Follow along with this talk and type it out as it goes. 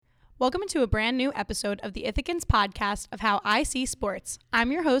Welcome to a brand new episode of the Ithacans podcast of How I See Sports.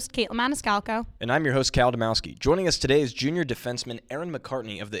 I'm your host, Kaitlin Maniscalco. And I'm your host, Dymowski. Joining us today is junior defenseman Aaron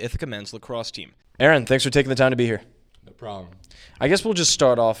McCartney of the Ithaca men's lacrosse team. Aaron, thanks for taking the time to be here. No problem. I guess we'll just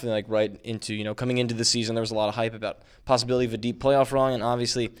start off right into, coming into the season, there was a lot of hype about possibility of a deep playoff run, and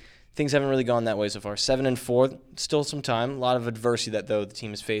obviously things haven't really gone that way so far. 7-4, still some time. A lot of adversity that, though, the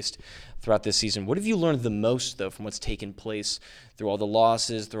team has faced throughout this season. What have you learned the most, though, from what's taken place through all the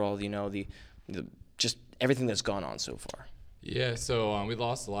losses, through all, the just everything that's gone on so far? Yeah, so we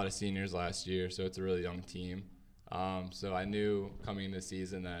lost a lot of seniors last year, so it's a really young team. So I knew coming into the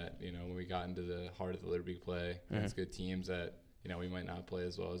season that, when we got into the heart of the Liberty play, against good teams that, we might not play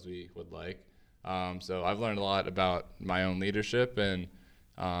as well as we would like. So I've learned a lot about my own leadership and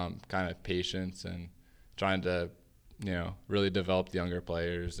kind of patience and trying to, really develop the younger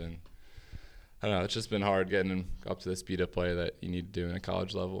players. And I don't know, it's just been hard getting up to the speed of play that you need to do in a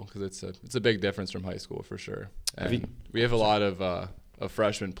college level because it's a big difference from high school for sure. And we have a lot of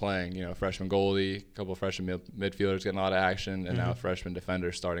freshmen playing, freshman goalie, a couple of freshman midfielders getting a lot of action, and now freshman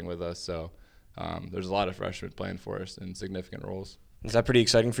defenders starting with us. So there's a lot of freshmen playing for us in significant roles. Is that pretty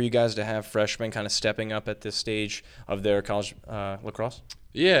exciting for you guys to have freshmen kind of stepping up at this stage of their college lacrosse?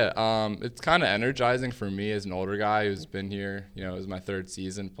 Yeah, it's kind of energizing for me as an older guy who's been here. It was my third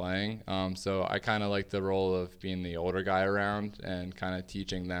season playing. So I kind of like the role of being the older guy around and kind of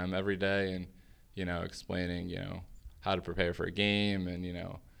teaching them every day and, explaining, how to prepare for a game and,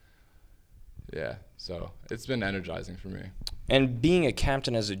 yeah. So it's been energizing for me. And being a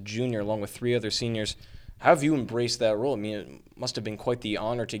captain as a junior along with three other seniors, how have you embraced that role? I mean, it must have been quite the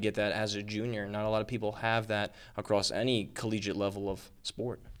honor to get that as a junior. Not a lot of people have that across any collegiate level of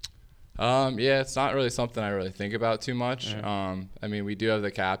sport. Yeah, it's not really something I really think about too much. We do have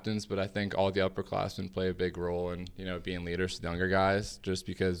the captains, but I think all the upperclassmen play a big role in, being leaders to the younger guys just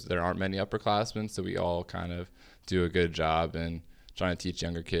because there aren't many upperclassmen, so we all kind of do a good job in trying to teach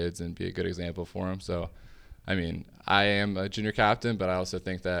younger kids and be a good example for them. So, I am a junior captain, but I also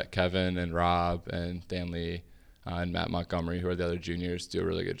think that Kevin and Rob and Dan Lee and Matt Montgomery, who are the other juniors, do a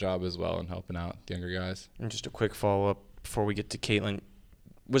really good job as well in helping out the younger guys. And just a quick follow-up before we get to Kaitlin.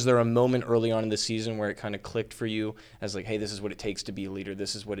 Was there a moment early on in the season where it kind of clicked for you as like, hey, this is what it takes to be a leader.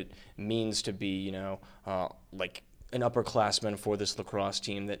 This is what it means to be, like an upperclassman for this lacrosse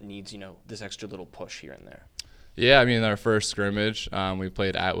team that needs, this extra little push here and there? Yeah, our first scrimmage, we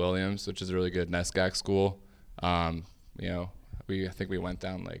played at Williams, which is a really good NESCAC school. I think we went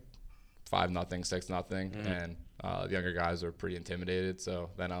down like 5-0, 6-0, and the younger guys were pretty intimidated. So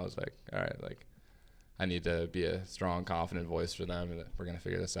then I was like, all right, I need to be a strong, confident voice for them, and we're gonna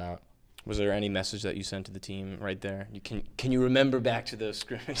figure this out. Was there any message that you sent to the team right there? Can you remember back to those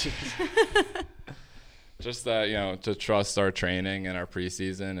scrimmages? Just that to trust our training and our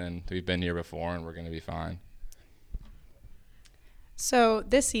preseason, and we've been here before, and we're gonna be fine. So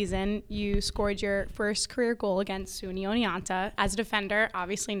this season, you scored your first career goal against SUNY Oneonta. As a defender,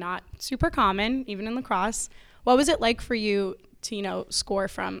 obviously not super common, even in lacrosse. What was it like for you to, score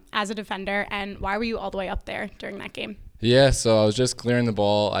from as a defender, and why were you all the way up there during that game? Yeah, so I was just clearing the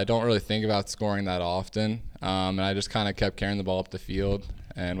ball. I don't really think about scoring that often, and I just kind of kept carrying the ball up the field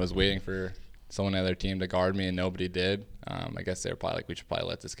and was waiting for someone on the other team to guard me, and nobody did. I guess they were probably like, we should probably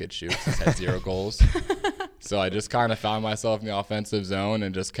let this kid shoot. He's had 0 goals. So I just kind of found myself in the offensive zone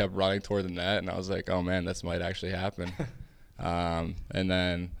and just kept running toward the net, and I was like, oh, man, this might actually happen. And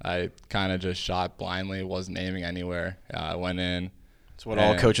then I kind of just shot blindly, wasn't aiming anywhere. I went in. That's what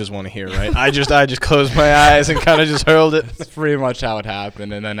all coaches want to hear, right? I just closed my eyes and kind of just hurled it. That's pretty much how it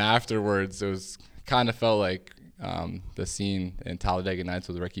happened. And then afterwards, it was kind of felt like the scene in Talladega Nights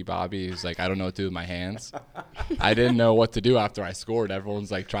with Ricky Bobby. He was like, I don't know what to do with my hands. I didn't know what to do after I scored.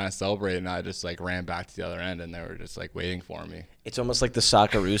 Everyone's trying to celebrate, and I just ran back to the other end, and they were just waiting for me. It's almost like the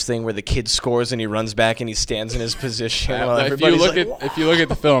Socceroos thing where the kid scores and he runs back and he stands in his position. If you look at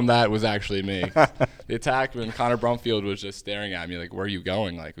the film, that was actually me. The attackman, Connor Brumfield, was just staring at me like, where are you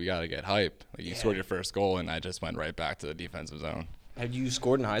going? We got to get hype. You scored your first goal, and I just went right back to the defensive zone. Had you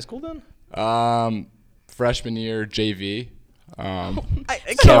scored in high school then? Freshman year JV.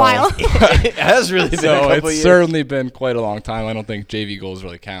 It's been a while. It has really been a couple it's years. certainly been quite a long time. I don't think JV goals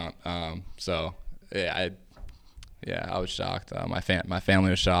really count. I was shocked. My family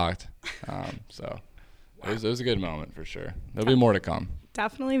was shocked. It was a good moment for sure. There'll be more to come.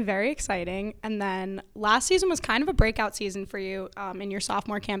 Definitely very exciting. And then last season was kind of a breakout season for you in your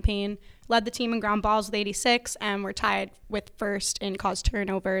sophomore campaign. Led the team in ground balls with 86 and were tied with first in caused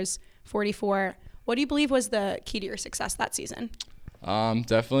turnovers, 44. What do you believe was the key to your success that season?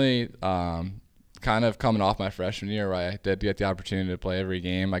 Definitely kind of coming off my freshman year where I did get the opportunity to play every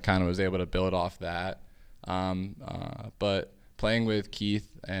game. I kind of was able to build off that. But playing with Keith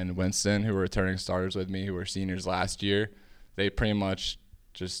and Winston, who were returning starters with me, who were seniors last year, they pretty much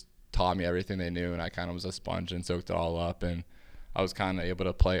just taught me everything they knew, and I kind of was a sponge and soaked it all up. And I was kind of able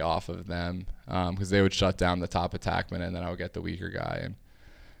to play off of them because they would shut down the top attackman, and then I would get the weaker guy. And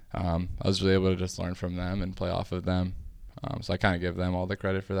I was really able to just learn from them and play off of them. So I kind of give them all the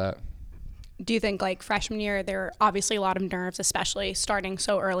credit for that. Do you think like freshman year, there are obviously a lot of nerves, especially starting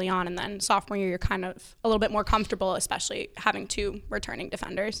so early on, and then sophomore year, you're kind of a little bit more comfortable, especially having 2 returning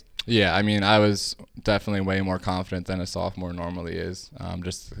defenders? Yeah, I mean, I was definitely way more confident than a sophomore normally is,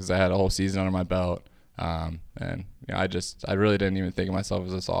 just because I had a whole season under my belt. And you know, I really didn't even think of myself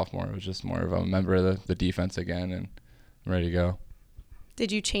as a sophomore. It was just more of a member of the defense again, and I'm ready to go.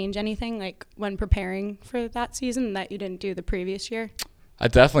 Did you change anything like when preparing for that season that you didn't do the previous year? I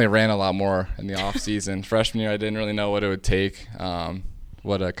definitely ran a lot more in the off season. Freshman year, I didn't really know what it would take,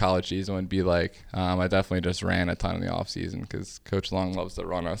 what a college season would be like. I definitely just ran a ton in the off season because Coach Long loves to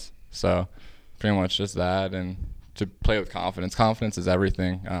run us. So pretty much just that, and to play with confidence. Confidence is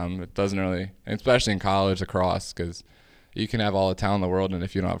everything. It doesn't really, especially in college lacrosse, because you can have all the talent in the world, and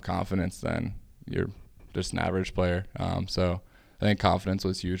if you don't have confidence, then you're just an average player. So I think confidence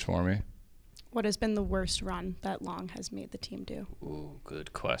was huge for me. What has been the worst run that Long has made the team do? Ooh,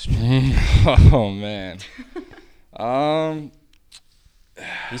 good question. Oh, man.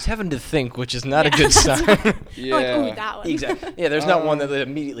 He's having to think, which is not a good sign. Yeah. Like, ooh, that one. Exactly. Yeah, there's not one that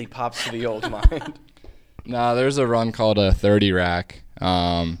immediately pops to the old mind. No, there's a run called a 30 rack.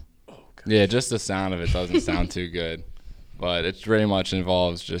 Yeah, just the sound of it doesn't sound too good. But it pretty much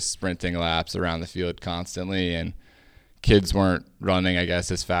involves just sprinting laps around the field constantly, and kids weren't running, I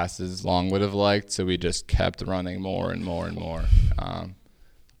guess, as fast as Long would have liked, so we just kept running more and more and more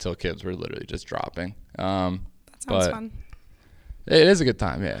until kids were literally just dropping. That sounds fun. It is a good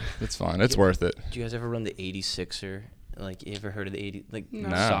time, yeah. It's fun. It's worth it. Do you guys ever run the 86er? Like, you ever heard of the 80, like No.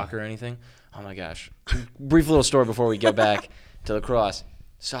 soccer or anything? Oh, my gosh. Brief little story before we get back to lacrosse.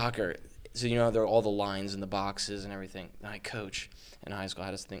 Soccer. So, you know, there are all the lines and the boxes and everything. My coach in high school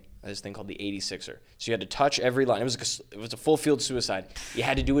had this thing called the 86er. So you had to touch every line. It was a full field suicide. You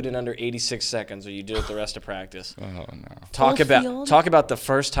had to do it in under 86 seconds, or you did it the rest of practice. Oh, no. Talk about the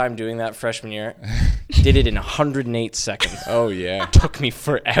first time doing that freshman year. Did it in 108 seconds. Oh, yeah. Took me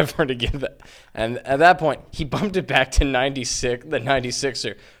forever to get that. And at that point, he bumped it back to the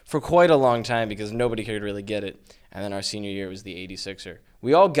 96er for quite a long time because nobody could really get it. And then our senior year was the 86er.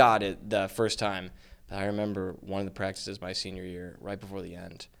 We all got it the first time. But I remember one of the practices my senior year, right before the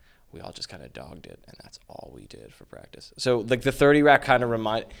end, we all just kind of dogged it, and that's all we did for practice. So, like, the 30 rack kind of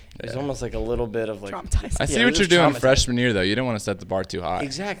it's almost like a little bit of, like... Traumatizing. I see what you're doing freshman year, though. You didn't want to set the bar too high.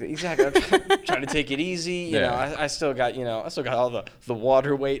 Exactly. I'm trying to take it easy. You know, I still got all the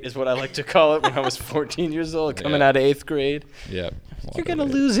water weight is what I like to call it when I was 14 years old, coming out of 8th grade. Yep. You're going to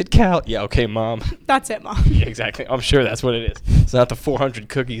lose it, Cal. Yeah, okay, Mom. That's it, Mom. Yeah, exactly. I'm sure that's what it is. It's not the 400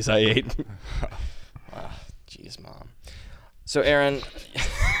 cookies I ate. Jeez, Mom. So, Aaron,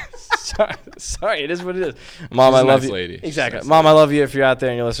 sorry, it is what it is. Mom, I love you. Lady. Exactly. Mom, I love you if you're out there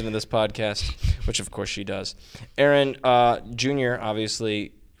and you're listening to this podcast, which of course she does. Aaron, junior,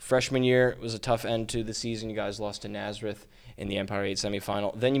 obviously, freshman year was a tough end to the season. You guys lost to Nazareth in the Empire 8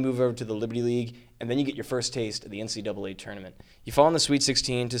 semifinal. Then you move over to the Liberty League, and then you get your first taste of the NCAA tournament. You fall in the Sweet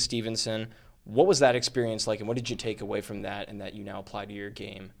 16 to Stevenson. What was that experience like, and what did you take away from that and that you now apply to your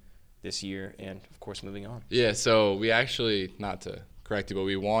game this year and, of course, moving on? Yeah, so we actually, not to correct you, but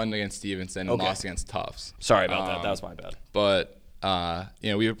we won against Stevenson and lost against Tufts. Sorry about that. That was my bad. But,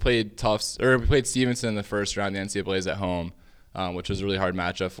 we played Stevenson in the first round. The NCAA's at home, which was a really hard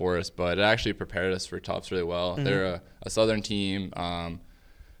matchup for us, but it actually prepared us for Tufts really well. Mm-hmm. They're a Southern team,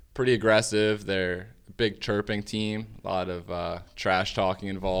 pretty aggressive. They're a big chirping team, a lot of trash talking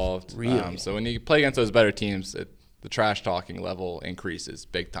involved. Really? So when you play against those better teams, the trash talking level increases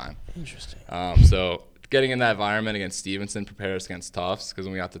big time. Interesting. So getting in that environment against Stevenson prepared us against Tufts, because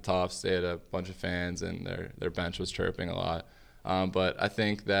when we got to Tufts, they had a bunch of fans and their bench was chirping a lot. But I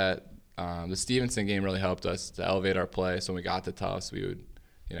think that the Stevenson game really helped us to elevate our play. So when we got to Tufts, we would,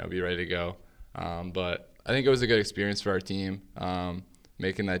 be ready to go. But I think it was a good experience for our team,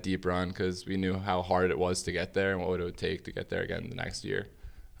 making that deep run, because we knew how hard it was to get there and what it would take to get there again the next year.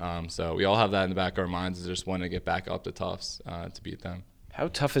 So we all have that in the back of our minds, is just want to get back up to Tufts to beat them. How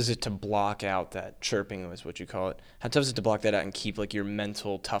tough is it to block out that chirping, is what you call it? How tough is it to block that out and keep, like, your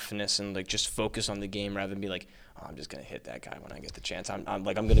mental toughness and, like, just focus on the game rather than be like, I'm just going to hit that guy when I get the chance. I'm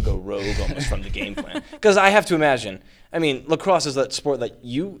going to go rogue almost from the game plan. Because I have to imagine, I mean, lacrosse is that sport that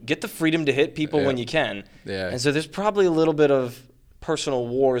you get the freedom to hit people when you can. Yeah. And so there's probably a little bit of personal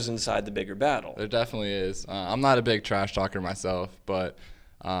wars inside the bigger battle. There definitely is. I'm not a big trash talker myself, but,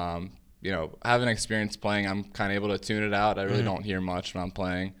 having experience playing, I'm kind of able to tune it out. I really don't hear much when I'm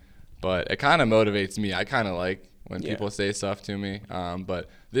playing. But it kind of motivates me. I kind of like when people say stuff to me. But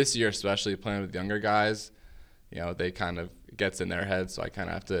this year, especially playing with younger guys, they kind of gets in their heads, so I kind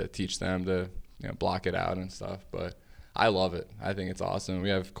of have to teach them to, block it out and stuff. But I love it. I think it's awesome. We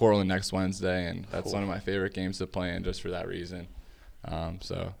have Cortland next Wednesday, and that's one of my favorite games to play in just for that reason.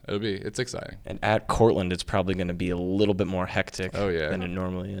 So it's exciting. And at Cortland, it's probably going to be a little bit more hectic than it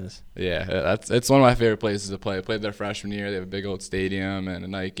normally is. Yeah, it's one of my favorite places to play. I played there freshman year. They have a big old stadium and a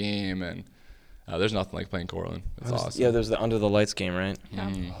night game, and there's nothing like playing Cortland. It's awesome. Yeah, there's the Under the Lights game, right?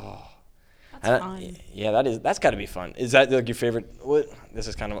 Yeah. Oh. That's fun. Yeah, that's got to be fun. Is that like your favorite? This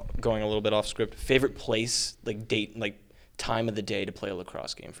is kind of going a little bit off script. Favorite place, like date, like time of the day to play a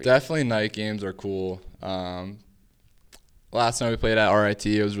lacrosse game for you? Definitely night games are cool. Last time we played at RIT,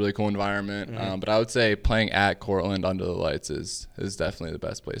 it was a really cool environment. But I would say playing at Cortland under the lights is definitely the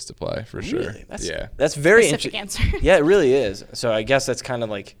best place to play for sure. That's very Specific answer. Yeah, it really is. So I guess that's kind of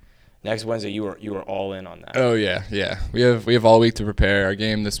like next Wednesday. You were all in on that. Oh yeah. We have all week to prepare. Our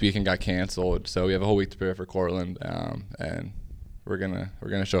game this weekend got canceled, so we have a whole week to prepare for Cortland, and we're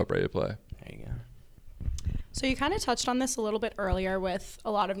gonna show up ready to play. There you go. So you kind of touched on this a little bit earlier with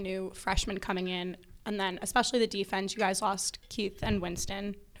a lot of new freshmen coming in. And then especially the defense, you guys lost Keith and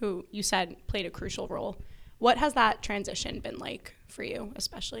Winston, who you said played a crucial role. What has that transition been like for you,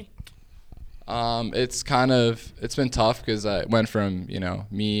 especially? It's been tough because I went from,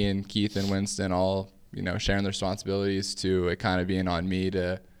 me and Keith and Winston all, sharing the responsibilities to it kind of being on me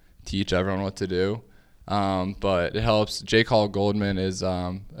to teach everyone what to do. But it helps. Jake Hall Goldman is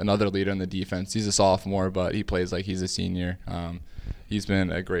another leader in the defense. He's a sophomore, but he plays like he's a senior. He's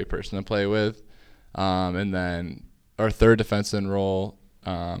been a great person to play with. And then our third defenseman role,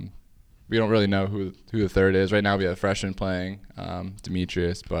 we don't really know who the third is. Right now we have a freshman playing,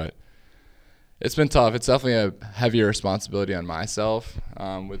 Demetrius, but it's been tough. It's definitely a heavier responsibility on myself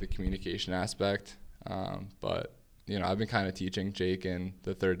with the communication aspect. But, I've been kind of teaching Jake and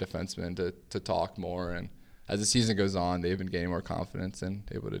the third defenseman to talk more. And as the season goes on, they've been gaining more confidence and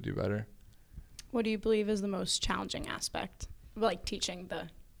able to do better. What do you believe is the most challenging aspect of, like, teaching the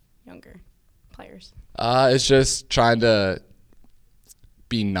younger players? It's just trying to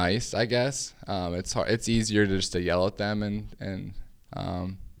be nice, I guess. It's hard. It's easier to yell at them and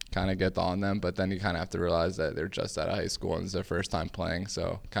kind of get on them, but then you kind of have to realize that they're just out of high school and it's their first time playing,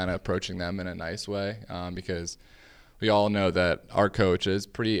 so kind of approaching them in a nice way, because we all know that our coach is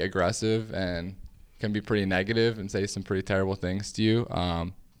pretty aggressive and can be pretty negative and say some pretty terrible things to you.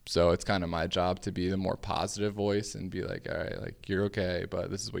 So it's kind of my job to be the more positive voice and be like, all right, like, you're okay,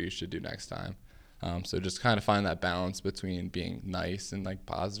 but this is what you should do next time. So just kind of find that balance between being nice and like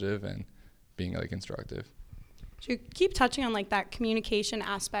positive and being like instructive. So you keep touching on like that communication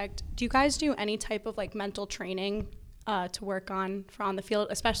aspect. Do you guys do any type of like mental training to work on the field,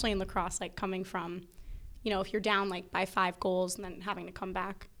 especially in lacrosse, like coming from, if you're down like by 5 goals and then having to come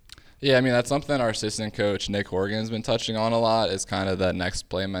back? Yeah, I mean, that's something our assistant coach, Nick Horgan's been touching on a lot, is kind of that next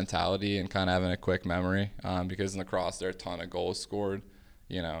play mentality and kind of having a quick memory, because in lacrosse there are a ton of goals scored.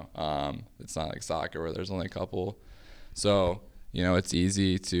 It's not like soccer where there's only a couple. So, it's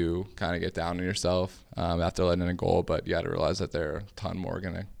easy to kind of get down on yourself after letting in a goal, but you got to realize that there are a ton more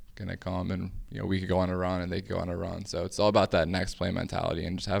gonna come, and, we could go on a run and they could go on a run. So it's all about that next play mentality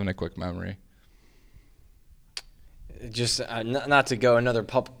and just having a quick memory. Just not to go another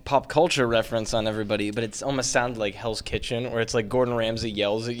pop culture reference on everybody, but it's almost sounded like Hell's Kitchen, where it's like Gordon Ramsay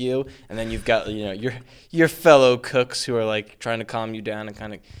yells at you, and then you've got your fellow cooks who are like trying to calm you down, and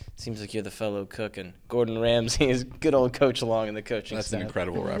kind of seems like you're the fellow cook, and Gordon Ramsay is good old coach along in the coaching That's staff. an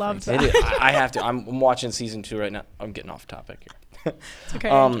incredible Love reference. that. I have to. I'm watching season 2 right now. I'm getting off topic here. It's okay.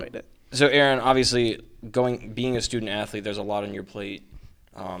 I enjoyed it. So Aaron, obviously being a student athlete, there's a lot on your plate.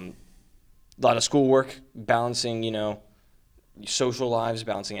 A lot of schoolwork, balancing, social lives,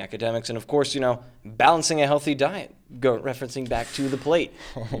 balancing academics, and of course, balancing a healthy diet. Referencing back to the plate.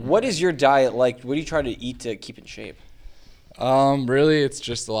 What is your diet like? What do you try to eat to keep in shape? Really, it's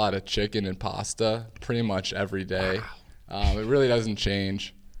just a lot of chicken and pasta pretty much every day. Wow. It really doesn't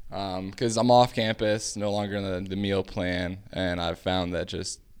change because I'm off campus, no longer in the meal plan, and I've found that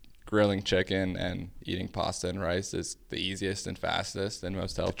just grilling chicken and eating pasta and rice is the easiest and fastest and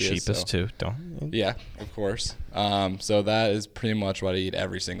most healthiest. Cheapest too, don't? Yeah, of course. So that is pretty much what I eat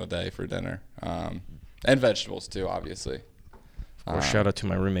every single day for dinner. And vegetables too, obviously. Or shout out to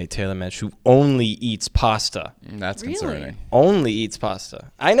my roommate Taylor Mensch, who only eats pasta. That's Really? concerning. Only eats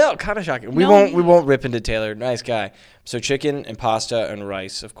pasta. I know, kind of shocking. We won't rip into Taylor. Nice guy. So chicken and pasta and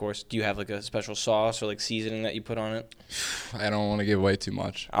rice, of course. Do you have like a special sauce or like seasoning that you put on it? I don't want to give away too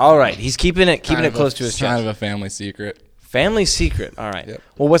much. All right, he's keeping it close to his chest. Kind of a family secret. Family secret. All right. Yep.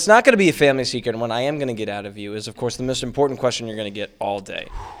 Well, what's not going to be a family secret, and what I am going to get out of you is, of course, the most important question you're going to get all day.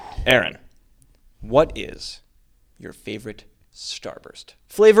 Aaron, what is your favorite Starburst?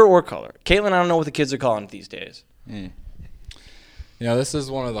 Flavor or color? Kaitlin, I don't know what the kids are calling it these days. This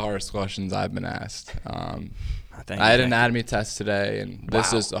is one of the hardest questions I've been asked. I Thank had you. an anatomy test today, and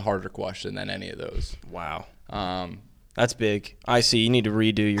this Wow. is a harder question than any of those. Wow. Um, That's big. I see. You need to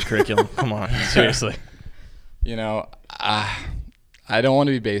redo your curriculum. Come on. Seriously. I don't want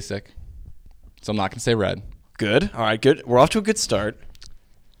to be basic, so I'm not going to say red. Good. All right, good. We're off to a good start.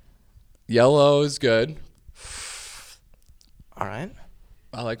 Yellow is good. All right.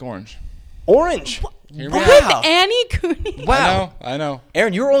 I like orange. Orange. Hear me With out. Annie Cooney. Wow. I know.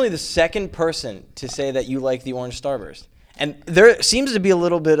 Aaron, you're only the second person to say that you like the orange Starburst. And there seems to be a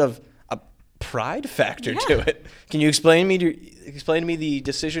little bit of a pride factor to it. Can you explain to me the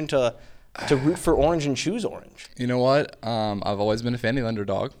decision to root for orange and choose orange? You know what? I've always been a fan of the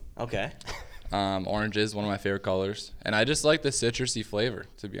underdog. Okay. Orange is one of my favorite colors, and I just like the citrusy flavor,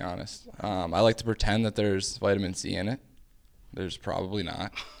 to be honest. I like to pretend that there's vitamin C in it. There's probably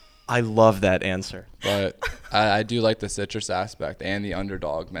not, I love that answer. but I do like the citrus aspect and the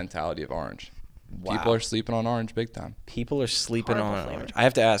underdog mentality of orange. Wow. People are sleeping on orange big time. People are sleeping Horrible on flavor. orange. I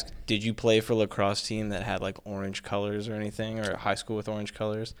have to ask, did you play for a lacrosse team that had like orange colors or anything, or a high school with orange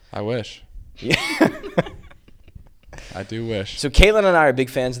colors? I wish. Yeah. I do wish. So Kaitlin and I are big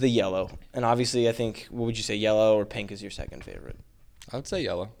fans of the yellow. And obviously, I think, what would you say, yellow or pink is your second favorite? I would say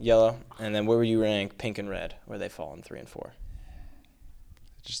yellow. Yellow. And then where would you rank pink and red, where they fall in 3 and 4?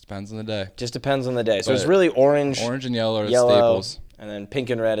 It just depends on the day. Just depends on the day. So But it's really orange, Orange and yellow are yellow, staples. and then pink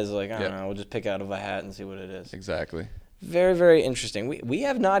and red is like, I don't Yep. know, we'll just pick out of a hat and see what it is. Exactly. Very, very interesting. We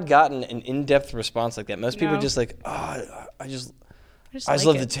have not gotten an in-depth response like that. Most people are No. just like, I just like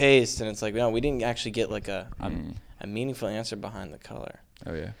love it. the taste. And it's like, no, we didn't actually get like a meaningful answer behind the color.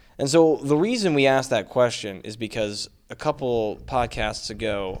 Oh, yeah. And so the reason we asked that question is because a couple podcasts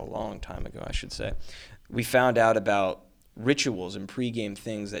ago, a long time ago, I should say, we found out about rituals and pregame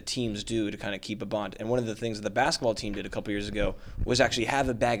things that teams do to kind of keep a bond. And one of the things that the basketball team did a couple years ago was actually have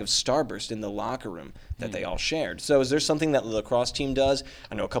a bag of Starburst in the locker room that they all shared. So is there something that the lacrosse team does?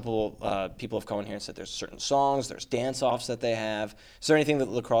 I know a couple people have come in here and said there's certain songs, there's dance-offs that they have. Is there anything that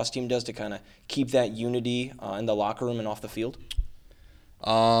the lacrosse team does to kind of keep that unity in the locker room and off the field?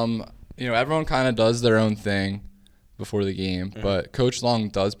 Everyone kind of does their own thing before the game, but Coach Long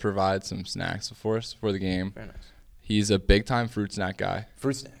does provide some snacks for us before the game. Very nice. He's a big-time fruit snack guy.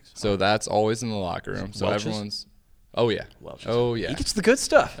 Fruit snacks. So that's always in the locker room. So Welch's? everyone's – oh, yeah. Welch's. Oh, yeah. He gets the good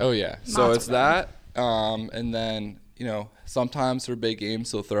stuff. Oh, yeah. So Lots it's of them. that. And then, sometimes for big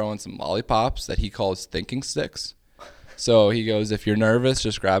games, he'll throw in some lollipops that he calls thinking sticks. So he goes, if you're nervous,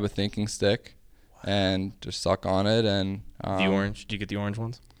 just grab a thinking stick and just suck on it. And The orange. Do you get the orange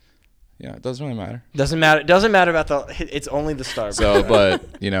ones? Yeah, it doesn't really matter. Doesn't matter about the. It's only the Starburst. So,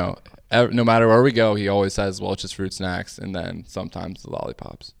 but, no matter where we go, he always has Welch's fruit snacks and then sometimes the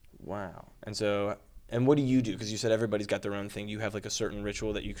lollipops. Wow. And what do you do? Because you said everybody's got their own thing. You have like a certain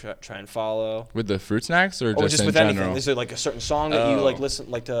ritual that you try and follow. With the fruit snacks or Or just in with general? anything. Is there like a certain song that you Oh.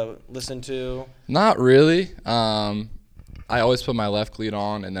 like to listen to? Not really. I always put my left cleat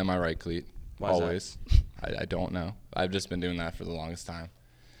on and then my right cleat. Why is that? Always. I don't know. I've just been doing that for the longest time.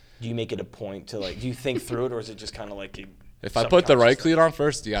 Do you make it a point to do you think through it, or is it just kind of like you? If I put the right subconscious? cleat on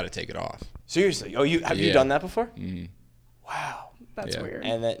first, you got to take it off. Seriously? Oh, have you Yeah. done that before? Mm. Wow. That's Yeah. weird.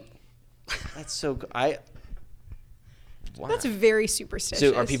 And that's so good. Wow. That's very superstitious.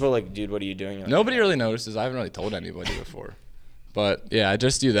 So are people like, dude, what are you doing? You're like, Nobody really notices. I haven't really told anybody before. But, yeah, I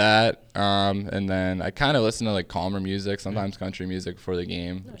just do that. And then I kind of listen to, calmer music, sometimes country music before the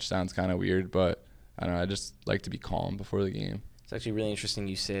game, which sounds kind of weird. But, I don't know. I just like to be calm before the game. It's actually really interesting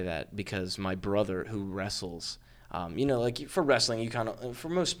you say that, because my brother who wrestles, for wrestling, you kind of, for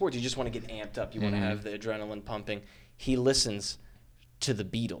most sports, you just want to get amped up. You want to have the adrenaline pumping. He listens to the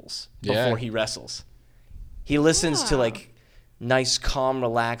Beatles Yeah. before he wrestles. He listens to Wow. nice, calm,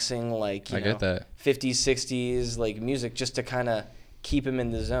 relaxing, I get that. 50s, 60s, music, just to kind of keep him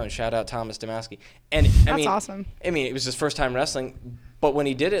in the zone. Shout out Thomas Dymowski. And That's awesome. It was his first time wrestling, but when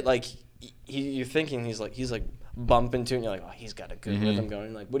he did it, you're thinking he's like bumping to it, and you're like, oh, he's got a good rhythm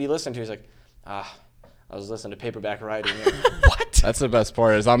going. Like, what do you listen to? He's like, I was listening to Paperback Writer. And you're like, what? That's the best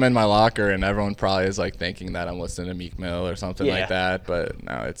part is I'm in my locker and everyone probably is like thinking that I'm listening to Meek Mill or something like that, but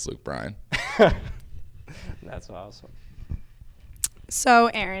no, it's Luke Bryan. That's awesome. So,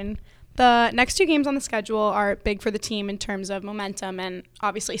 Aaron, the next 2 games on the schedule are big for the team in terms of momentum and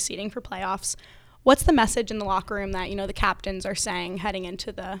obviously seeding for playoffs. What's the message in the locker room that, the captains are saying heading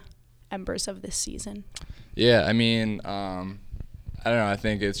into the embers of this season? Yeah, I mean, I don't know. I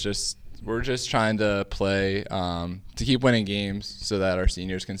think we're just trying to play to keep winning games so that our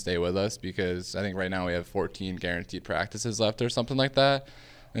seniors can stay with us, because I think right now we have 14 guaranteed practices left or something like that.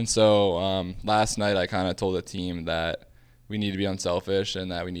 And so last night I kind of told the team that we need to be unselfish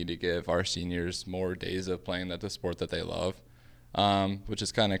and that we need to give our seniors more days of playing the sport that they love, which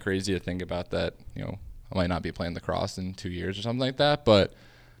is kind of crazy to think about that, I might not be playing lacrosse in 2 years or something like that. But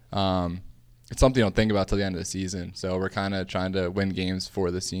it's something you don't think about till the end of the season. So we're kind of trying to win games for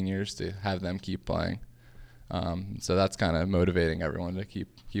the seniors to have them keep playing. So that's kind of motivating everyone to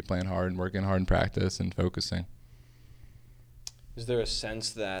keep playing hard and working hard in practice and focusing. Is there a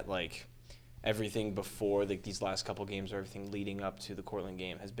sense that everything before these last couple games or everything leading up to the Cortland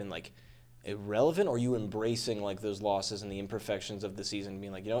game has been irrelevant, or are you embracing those losses and the imperfections of the season,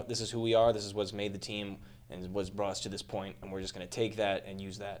 being this is who we are, this is what's made the team and what's brought us to this point, and we're just going to take that and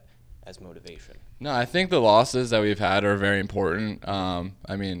use that as motivation? No, I think the losses that we've had are very important.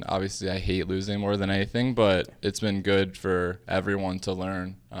 I mean, obviously I hate losing more than anything, but it's been good for everyone to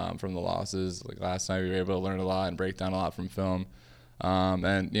learn from the losses. Last night we were able to learn a lot and break down a lot from film.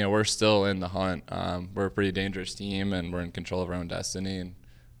 And we're still in the hunt. We're a pretty dangerous team, and we're in control of our own destiny, and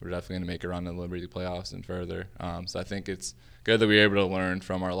we're definitely going to make a run in the Liberty playoffs and further. So I think it's good that we were able to learn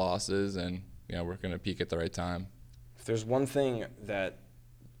from our losses, and we're going to peak at the right time. If there's one thing that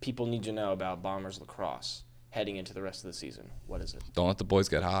people need to know about Bombers lacrosse heading into the rest of the season, what is it? Don't let the boys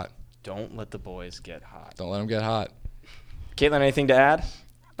get hot. Don't let the boys get hot. Don't let them get hot. Kaitlin, anything to add?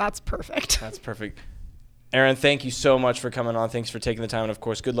 That's perfect. That's perfect. Aaron, thank you so much for coming on. Thanks for taking the time. And, of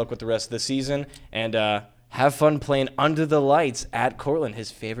course, good luck with the rest of the season. And have fun playing under the lights at Cortland, his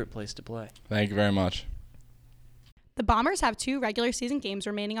favorite place to play. Thank you very much. The Bombers have 2 regular season games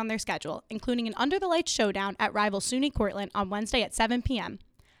remaining on their schedule, including an under the lights showdown at rival SUNY Cortland on Wednesday at 7 p.m.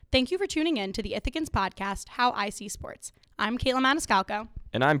 Thank you for tuning in to the Ithacans podcast, How I See Sports. I'm Kaitlin Maniscalco.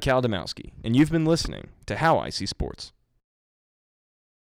 And I'm Dymowski. And you've been listening to How I See Sports.